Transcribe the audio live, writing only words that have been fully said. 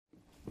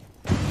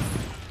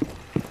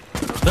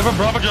They have a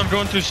Bravo jump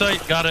going through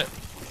sight. Got it.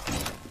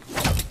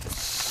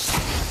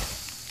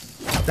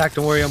 Zach,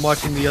 don't worry, I'm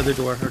watching the other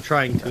door, or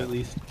trying to at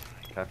least.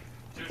 Okay.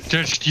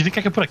 Dude, do you think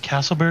I could put a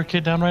castle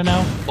barricade down right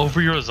now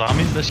over your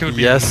Azami? That shit would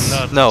be Yes.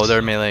 nuts. No,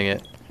 they're meleeing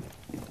it.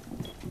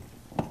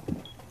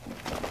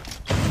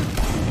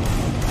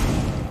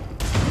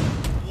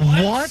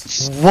 What?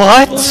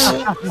 What?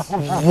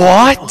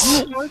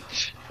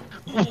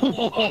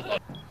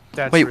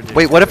 That's Wait, ridiculous.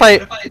 wait, what if I...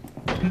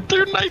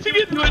 They're knifing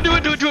it. Do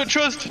it.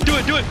 Trust. Do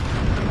it.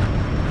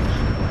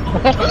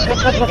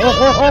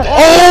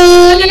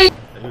 Oh!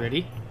 Are you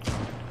ready?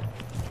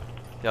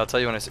 Yeah, I'll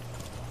tell you when I see...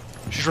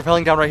 She's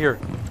rappelling down right here.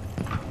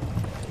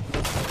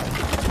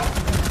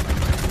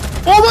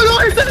 Oh my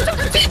god,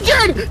 it's a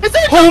Jared! It's a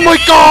Oh my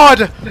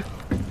god!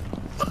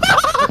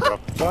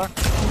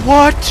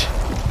 What?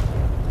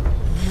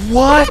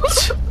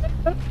 What?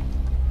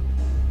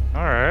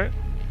 Alright.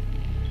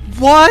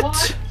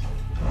 What?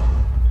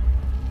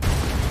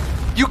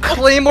 You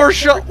claymore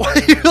shot?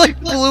 You like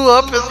blew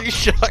up as you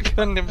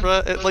shotgunned him, bro.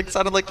 It like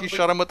sounded like you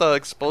shot him with an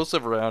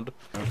explosive round.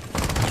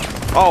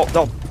 Oh,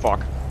 no,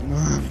 fuck.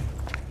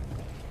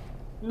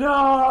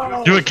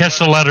 No! Do it. Catch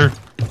the ladder.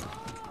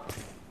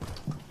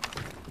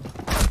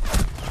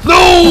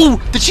 No!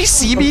 Did she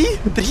see me?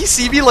 Did he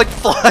see me like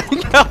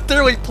flying out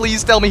there? Wait,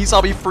 please tell me he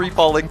saw me free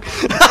falling.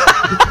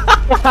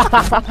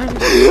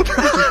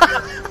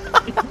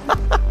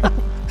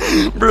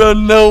 Bro,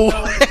 no way.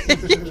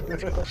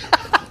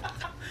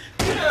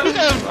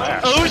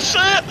 Oh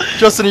shit!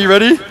 Justin, are you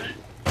ready?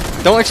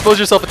 Don't expose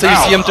yourself until you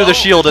see him through the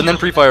shield and then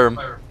pre-fire him.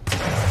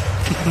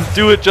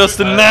 Do it,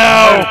 Justin,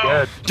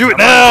 now! Do it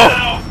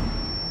now!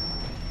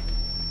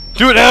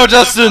 Do it now,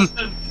 Justin!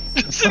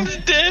 Justin's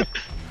dead.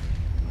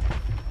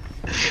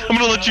 I'm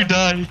gonna let you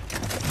die.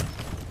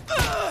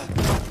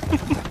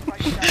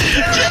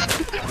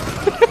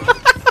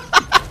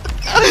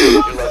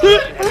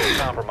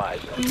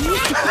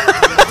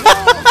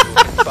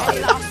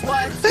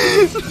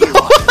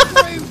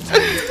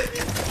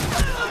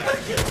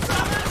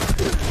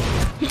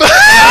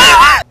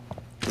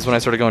 This is when I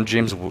started going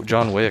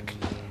John Wick.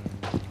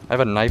 I have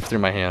a knife through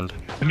my hand.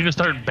 We need to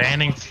start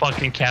banning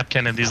fucking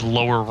Capcan in these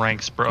lower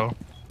ranks, bro.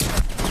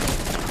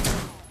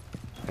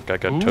 That guy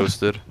got Ooh.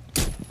 toasted.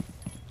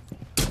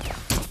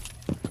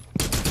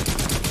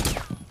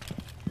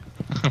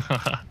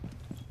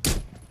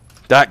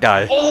 That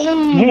guy.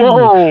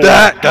 Whoa!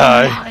 That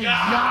guy.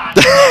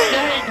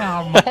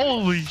 Damn!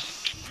 Holy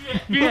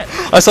shit!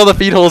 I saw the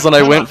feed holes and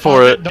I went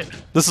for it.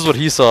 This is what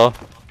he saw.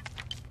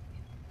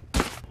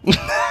 Bro.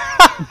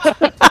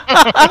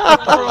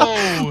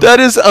 That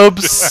is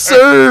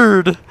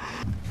absurd.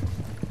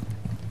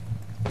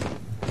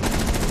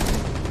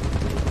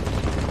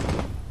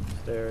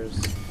 There's...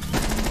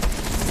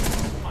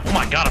 Oh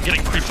my god, I'm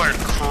getting pre-fired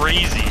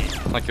crazy.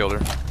 I killed her.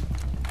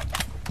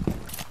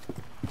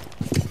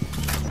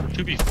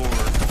 2v4.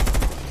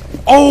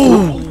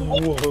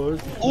 Oh!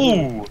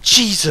 Ooh!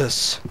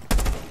 Jesus!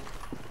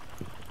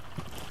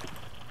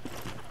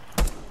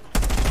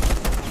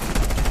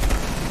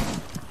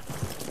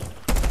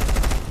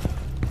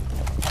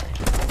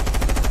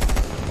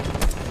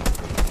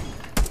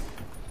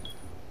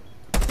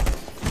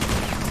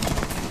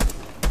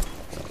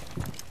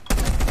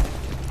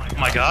 Oh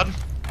my god.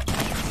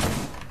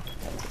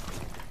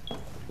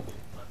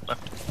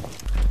 Left.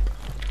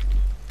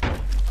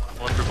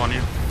 Left group on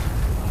you.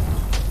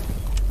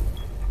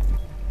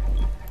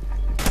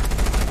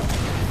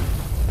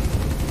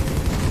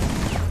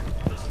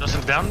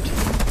 Justin's downed.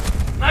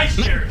 Nice,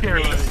 Jerry.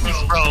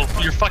 Bro,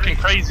 you're fucking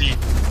crazy.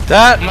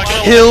 That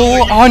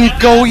kill on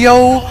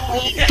Goyo!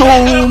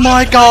 Oh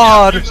my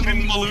god!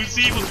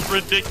 Malusi was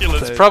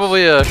ridiculous. It's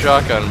probably a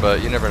shotgun,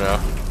 but you never know.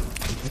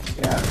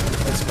 Yeah,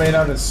 it's made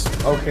out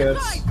of okay.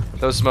 That's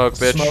No smoke,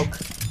 bitch. smoke.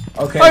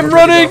 Okay, I'm we're good to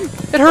running! go.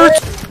 It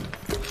hurts!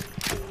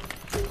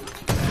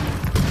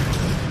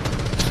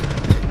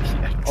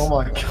 Oh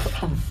my god.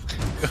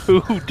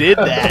 Who did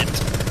that?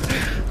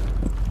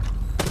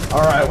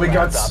 All right, we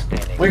got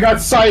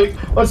sight.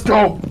 Let's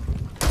go.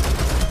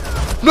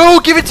 No,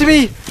 give it to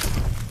me!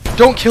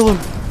 Don't kill him.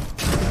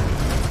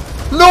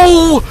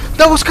 No!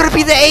 That was gonna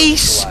be the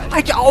ace!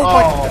 Oh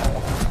my...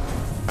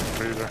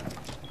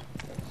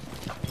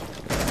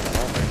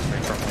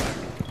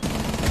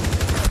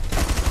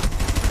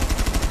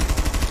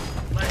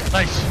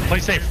 Nice. Play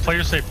safe. Play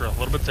your safer. A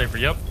little bit safer.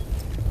 Yep.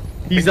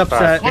 He's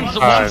upset. One's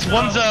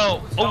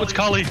out. Oh, it's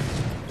Kali.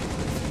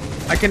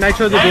 I can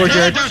nitro the door,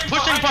 Jared. There's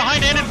pushing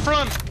behind and in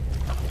front.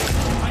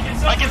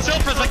 I can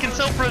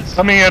self-res.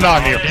 Coming in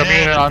on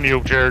you,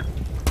 Jared.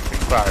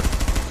 5.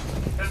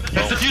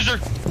 That's diffuser.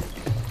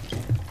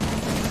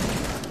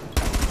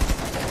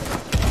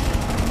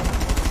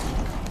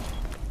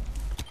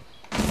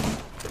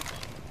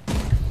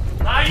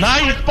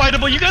 Nice,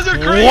 fightable. You guys are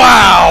crazy.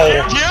 Wow!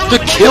 Yeah, The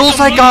look kills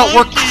at I got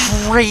were monkey.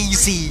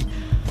 crazy!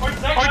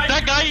 Alright,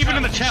 that guy even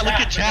in the chat. Look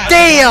at chat.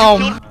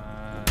 Damn!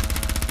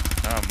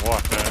 I'm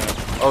walking.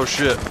 Oh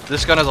shit,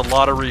 this gun has a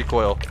lot of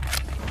recoil.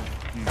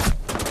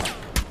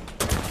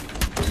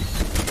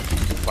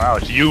 Wow,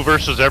 it's you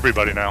versus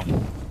everybody now.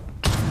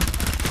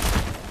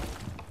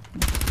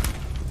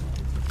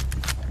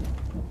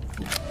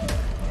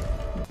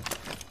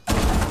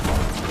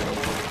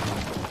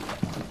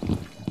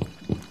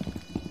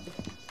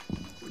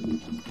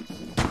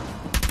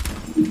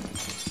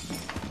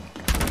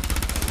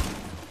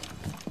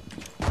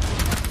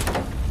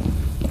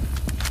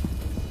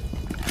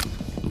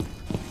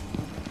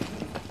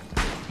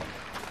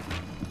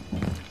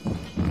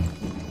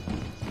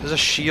 There's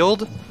a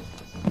shield?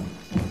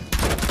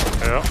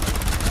 Yeah.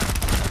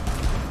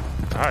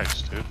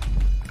 Nice, dude.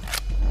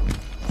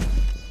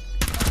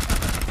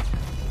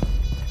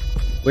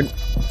 When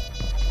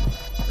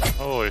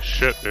Holy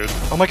shit, dude.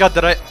 Oh my god,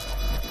 did I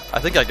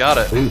think I got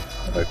it. You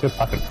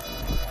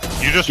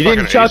just you fucking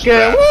didn't chuck aced it.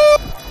 that.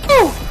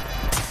 Woo!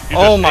 You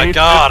Oh just my aced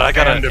god, it I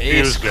got and an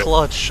ace defused it.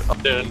 clutch.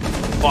 Dude,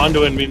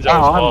 Fondoing means I Oh,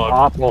 was I'm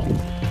hogged. awful.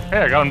 Hey,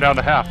 I got him down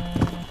to half.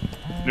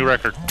 New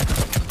record.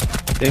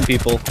 Same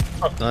people.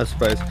 Not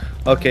surprised.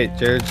 Okay,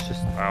 Jared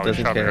just Wow, he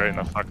doesn't shot me care. right in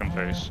the fucking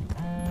face.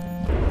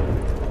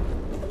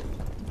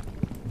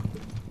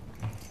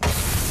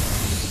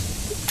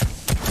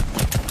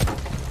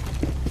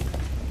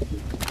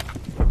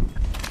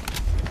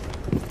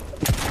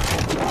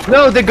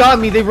 No, they got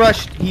me. They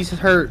rushed. He's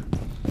hurt.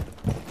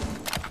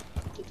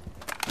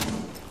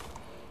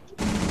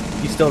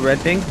 You still red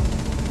ping?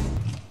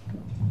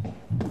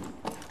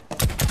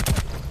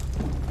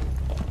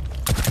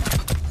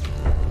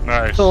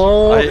 Nice.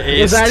 Oh,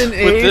 I was that aced an with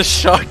ace? this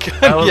shotgun.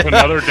 That was yeah.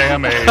 another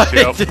damn ace, I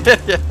yep. did,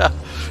 yeah.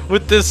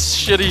 With this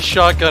shitty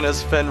shotgun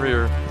as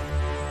Fenrir.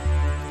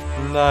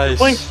 Nice.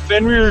 Playing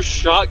Fenrir's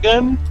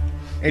shotgun?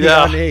 And he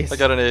Yeah, got an ace. I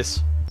got an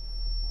ace.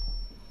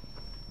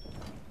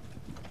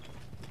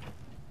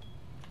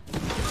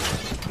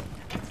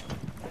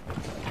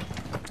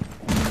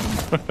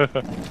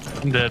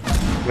 I'm dead.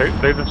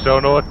 They just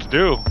don't know what to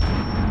do.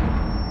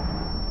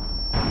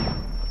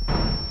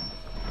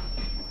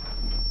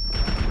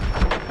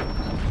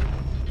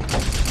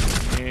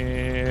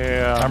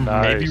 Yeah, I'm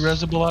nice. maybe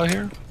resible out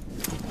here.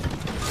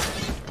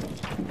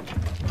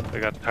 They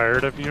got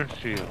tired of your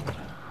shield.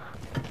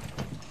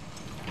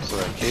 So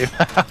they came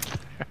out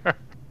there.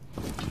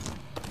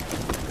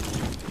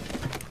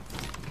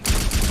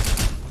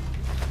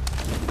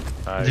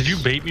 Nice. Did you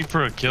bait me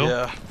for a kill?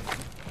 Yeah.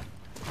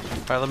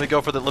 Alright, let me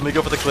go for the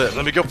clip.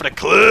 Let me go for the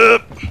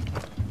clip!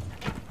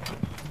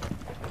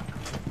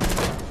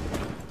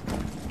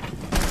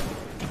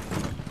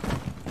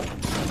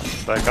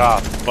 Back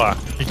off. Fuck.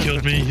 He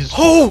killed me. He's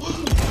Oh!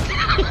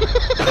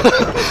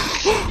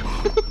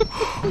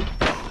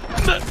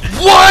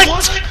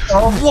 What?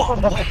 I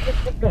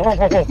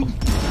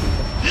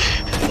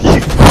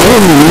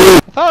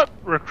thought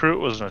recruit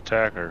was an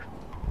attacker.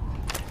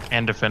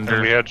 and defender.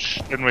 And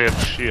we had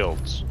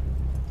shields.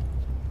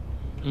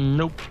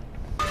 Nope.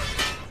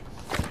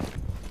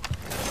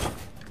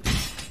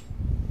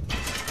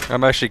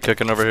 I'm actually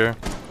cooking over here.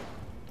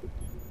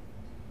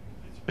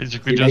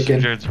 Basically, You Justin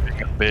making- Jared's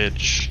being a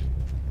bitch.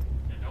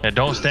 Yeah,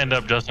 don't stand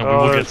up, Justin. we Oh,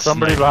 will there's get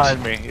somebody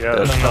sniped. behind me. Yeah, No,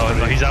 there's no, somebody.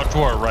 no, he's out to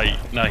our right.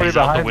 No, Somebody he's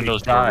out the behind me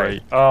windows to our died.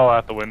 right. Oh,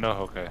 out the window?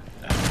 Okay.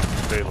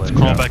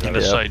 Crawl back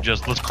into yeah. sight.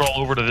 Just let's crawl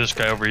over to this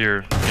guy over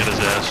here. Get his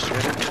ass.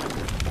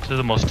 This is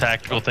the most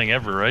tactical thing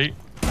ever, right?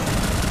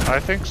 I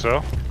think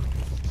so.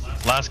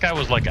 Last guy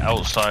was like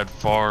outside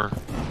far.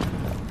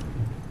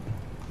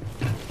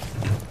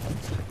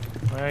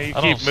 Well, you I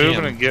don't keep see moving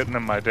him. and getting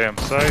in my damn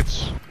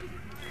sights.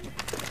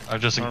 I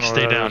just I don't know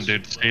stay where that down, is.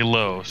 dude. Stay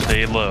low.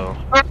 Stay low.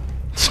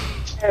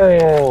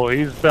 Oh,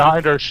 he's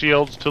behind our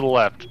shields to the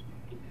left.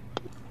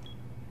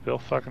 They'll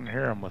fucking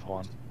hear him with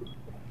one.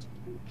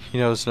 He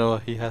knows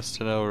Noah. He has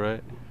to know,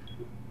 right?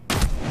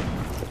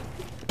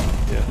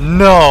 Yeah.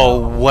 No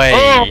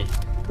way!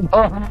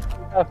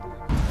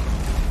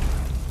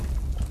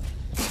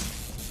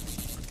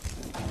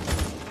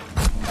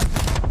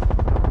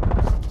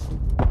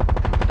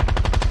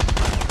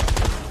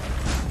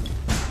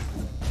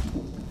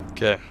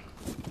 Okay.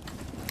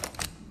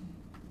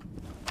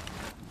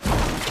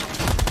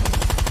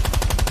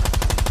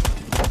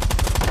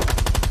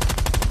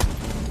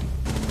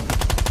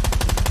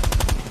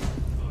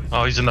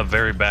 Oh, he's in the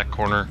very back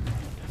corner.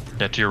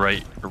 Yeah, to your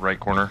right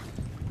corner.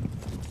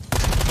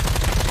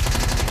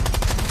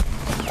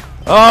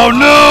 Oh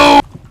no!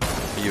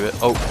 You it?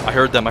 Oh, I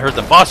heard them.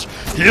 Boss,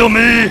 heal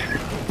me!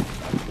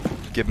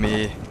 Give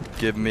me.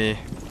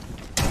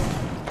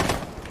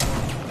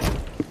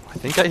 I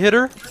think I hit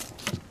her.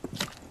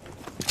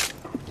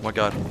 Oh my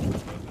god.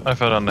 I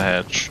fell down the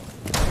hatch.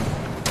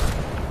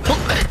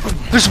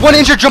 There's one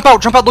injured. Jump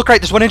out. Look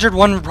right. There's one injured.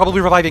 One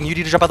probably reviving. You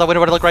need to jump out that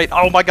window. Look right.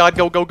 Oh my god.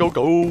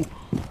 Go.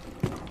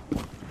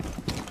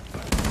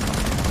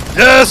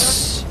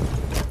 Yes!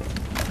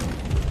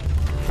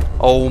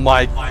 Oh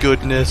my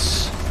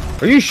goodness.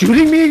 Are you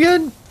shooting me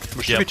again?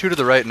 There should Yep. be two to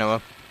the right,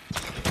 Noah.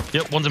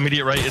 Yep, one's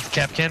immediate right. It's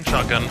cap can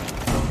shotgun.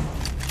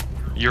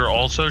 You're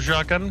also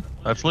shotgun?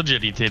 That's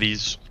legitty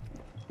titties.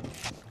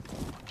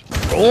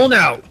 Rolling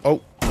out.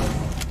 Oh.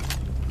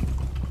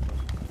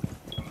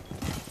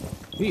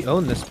 We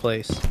own this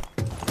place.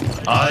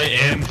 I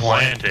am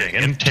planting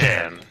in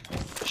 10,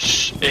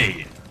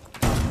 8,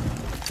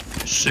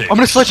 6. I'm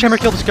gonna sledgehammer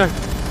kill this guy.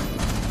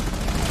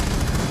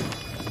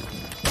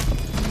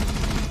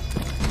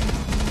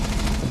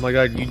 Oh my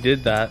god, you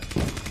did that.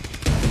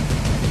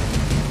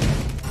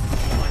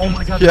 Oh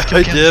my god, Yeah, this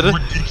I cap did.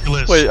 can's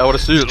ridiculous. Wait, I wanna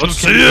see it. This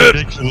Let's cap see is it!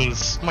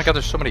 ridiculous. Oh my god,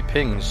 there's so many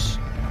pings.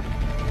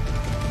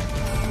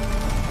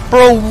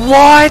 Bro,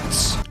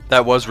 what?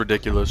 That was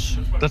ridiculous.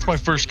 That's my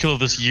first kill of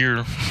this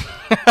year.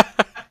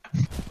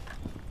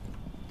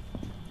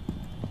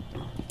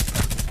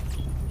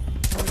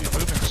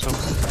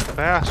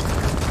 ask.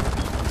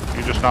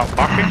 You just not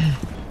walking?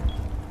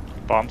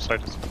 Bomb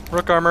site is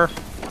Rook armor.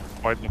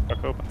 wide the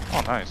fuck open.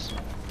 Oh, nice.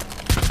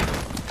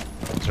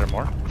 Is there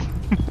more?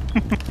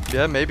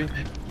 Yeah, maybe.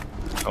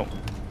 Oh.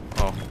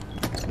 Oh.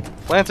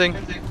 Planting.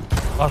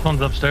 Last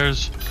one's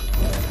upstairs.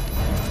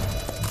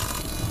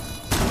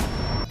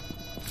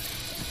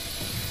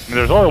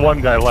 There's only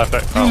one guy left.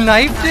 You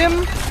knifed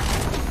him?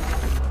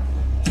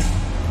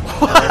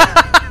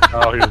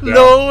 Oh, he's down.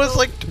 No, it was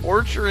like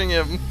torturing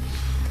him.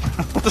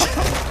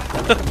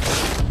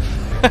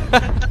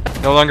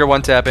 No longer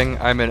one tapping.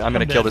 I'm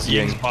gonna kill this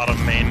Ying's Ying.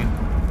 bottom main.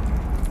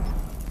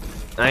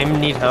 I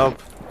need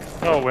help.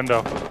 Oh,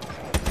 window.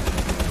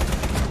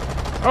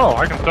 Oh,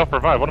 I can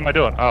self-revive. What am I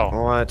doing? Oh,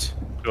 What?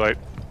 too late.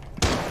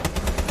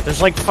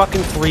 There's like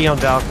fucking 3 on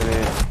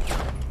balcony.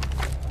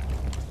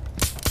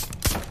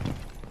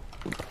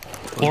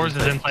 Floors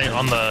is inside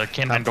on the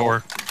cannon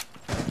door.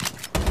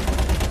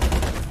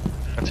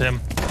 That's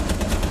him.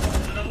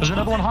 There's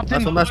another one hopped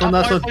in. Last one,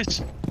 last one.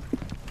 Place.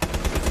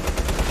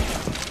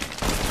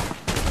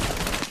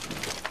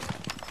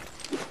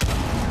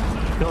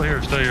 Still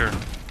here, still here.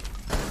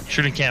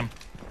 Shooting cam.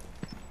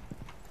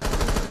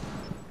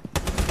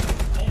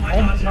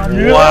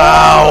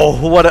 Wow!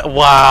 What?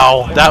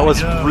 Wow! That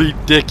was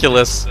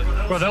ridiculous.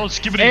 Bro, that was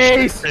skipping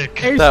Ace!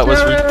 sick. Ace That was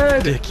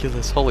Jared!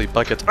 ridiculous. Holy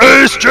buckets.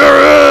 Ace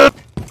Jared!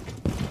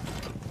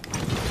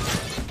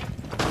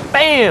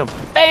 Bam!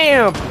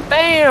 Bam!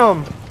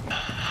 Bam!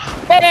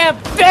 Bam!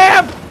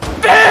 Bam!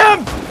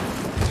 Bam!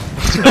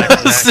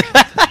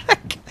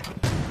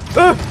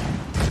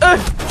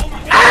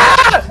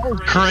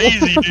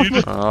 Crazy,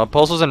 dude.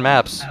 Pulses and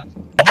maps.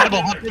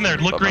 Vitable, hop in there.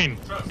 Look green.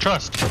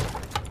 Trust.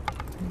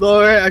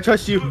 Alright, I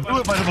trust you. Do it,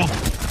 Vitable.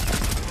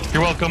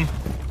 You're welcome.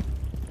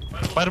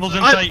 Vitable's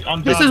in sight.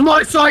 On This God. is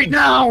my site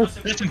now!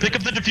 Listen, pick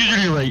up the diffuser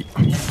to your right.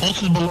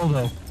 Pulse is below,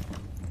 though.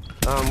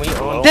 We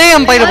own.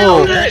 Damn, Pulse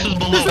Biteable! is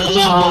below.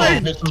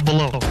 Pulse is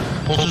below.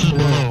 Pulse is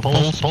below.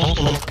 Pulse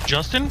below.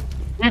 Justin?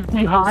 He's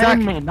behind Zach,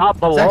 me, not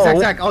below.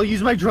 Zach, I'll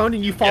use my drone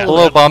and you follow.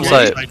 Below bomb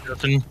site.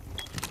 Justin.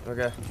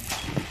 Okay.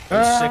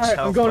 Alright,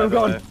 I'm going, I'm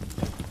going.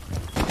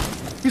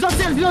 He's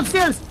upstairs, he's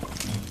upstairs!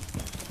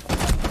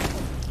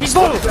 He's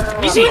low!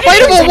 He's eating!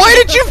 Biteable, why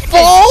did you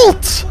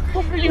vault?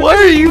 Why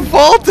are you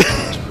vaulting?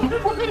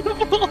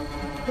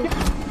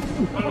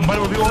 By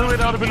the way, the only way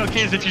that would have been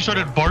okay is if you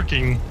started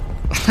barking.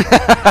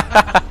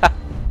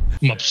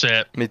 I'm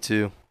upset. Me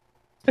too.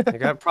 I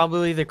got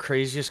probably the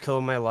craziest kill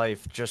of my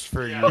life just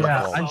for you.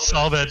 Yeah, I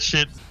saw that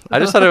shit. I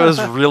just thought it was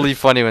really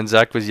funny when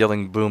Zach was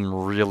yelling boom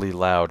really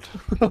loud.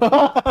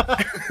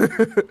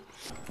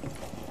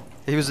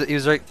 He was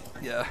right.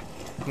 Yeah.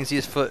 You can see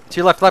his foot. To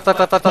your left, left.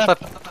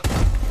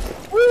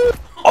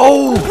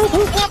 Oh!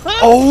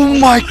 Oh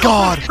my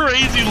god!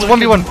 Crazy It's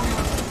looking. 1v1.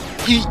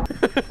 He...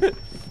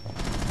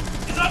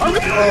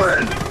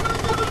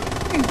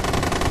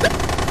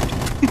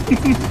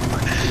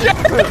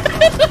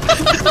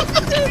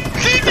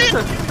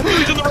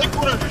 He's in the right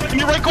corner. In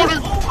your right corner.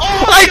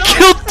 Oh, I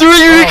killed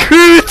 3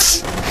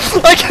 recruits!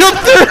 I killed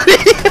 30!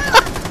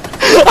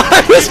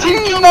 I was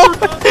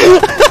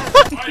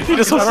He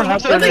just was I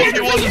think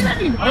it wasn't.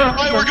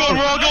 Alright, we're all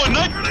going.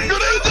 Night grenade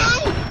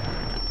down!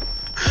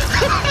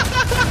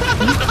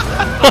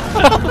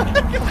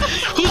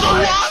 Who's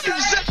alive,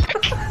 Zach?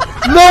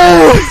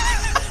 No!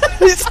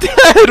 He's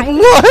dead!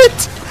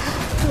 What?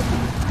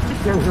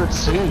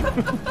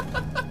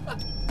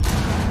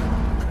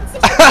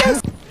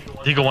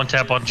 You go one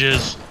tap on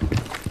Jizz.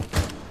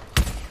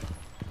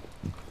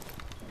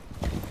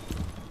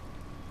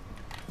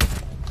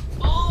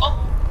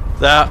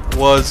 That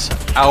was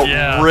outrageous.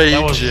 Yeah,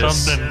 that was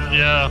something.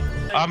 Yeah.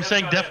 I'm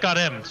saying Def got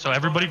M, so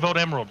everybody vote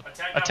Emerald.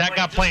 Attack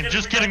got plane.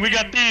 Just kidding, we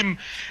got team.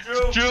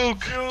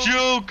 Juke.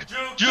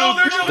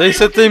 They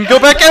said theme. Go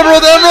back,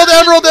 Emerald.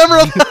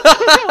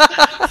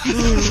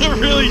 It's a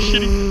really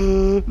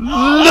shitty.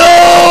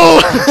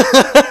 No!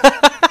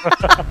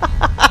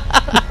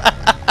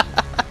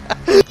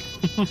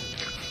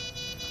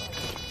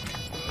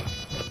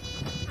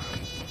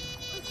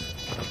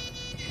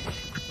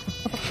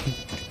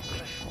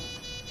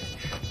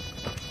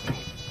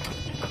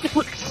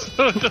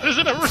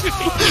 Isn't it really?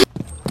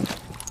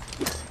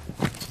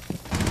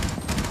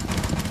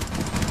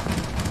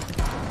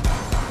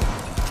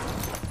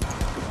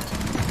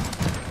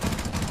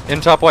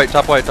 In top white.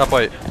 Yep.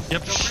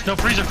 No,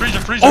 freezer.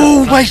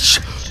 Oh my!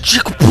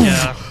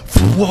 Yeah.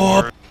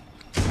 What?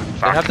 They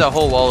have that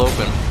whole wall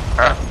open.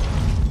 I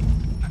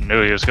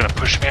knew he was gonna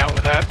push me out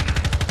with that.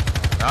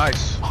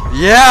 Nice.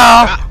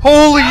 Yeah!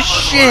 Holy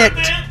shit!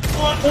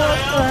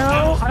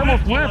 I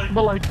almost whipped,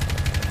 but like.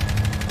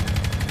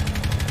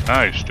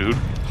 Nice, dude.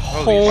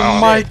 Oh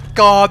my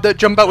god, that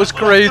jump out was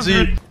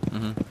crazy.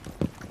 Well,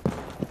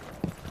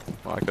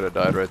 I could have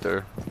died right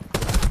there.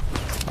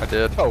 I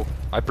did. Oh.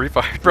 I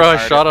pre-fired, bro. I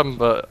shot him,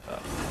 but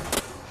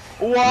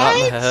What? not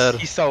in the head.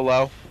 He's so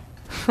low.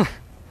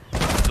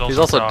 He's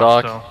also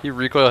Doc. So. He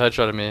recoil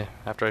headshotted me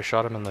after I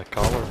shot him in the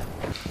collar.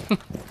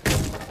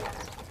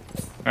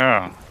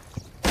 Yeah.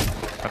 I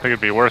think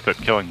it'd be worth it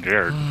killing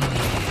Jared.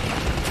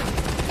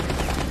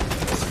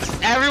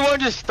 Everyone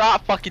everyone just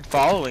stop fucking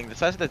following. This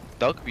has the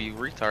Dugby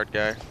retard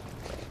guy.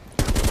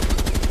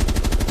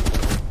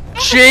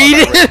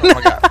 Jaden! Oh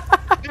my god.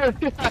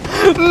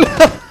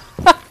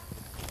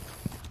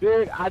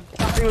 Dude, I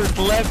thought he was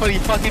left, but he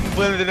fucking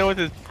blended in with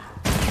his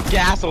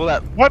gas all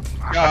that. What?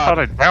 I thought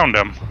I downed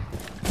him.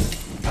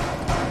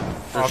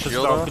 Off his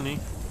balcony.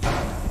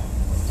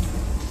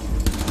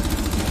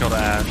 Killed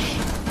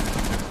Ash.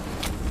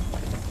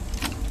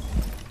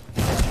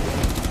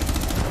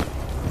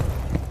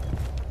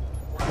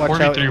 Watch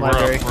out 43, in we're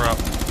library. up, we're up.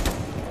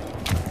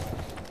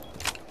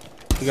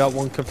 We got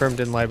one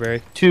confirmed in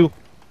library. 2.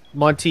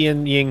 Monty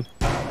and Ying.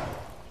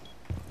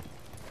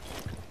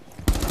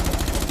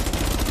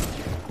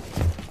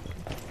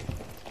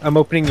 I'm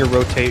opening your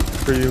rotate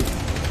for you.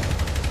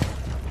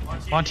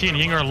 Monty and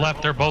Ying are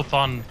left, they're both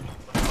on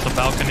the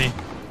balcony.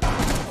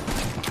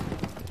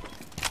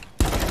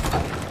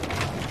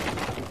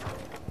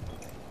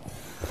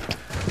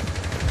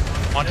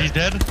 Monty's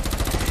dead?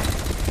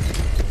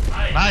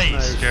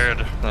 Nice,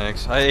 Jared.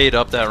 Thanks. I ate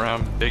up that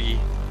round, Biggie.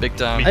 Big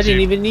time. I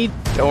didn't even need.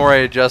 Don't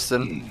worry,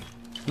 Justin.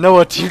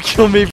 Noah, do you kill me?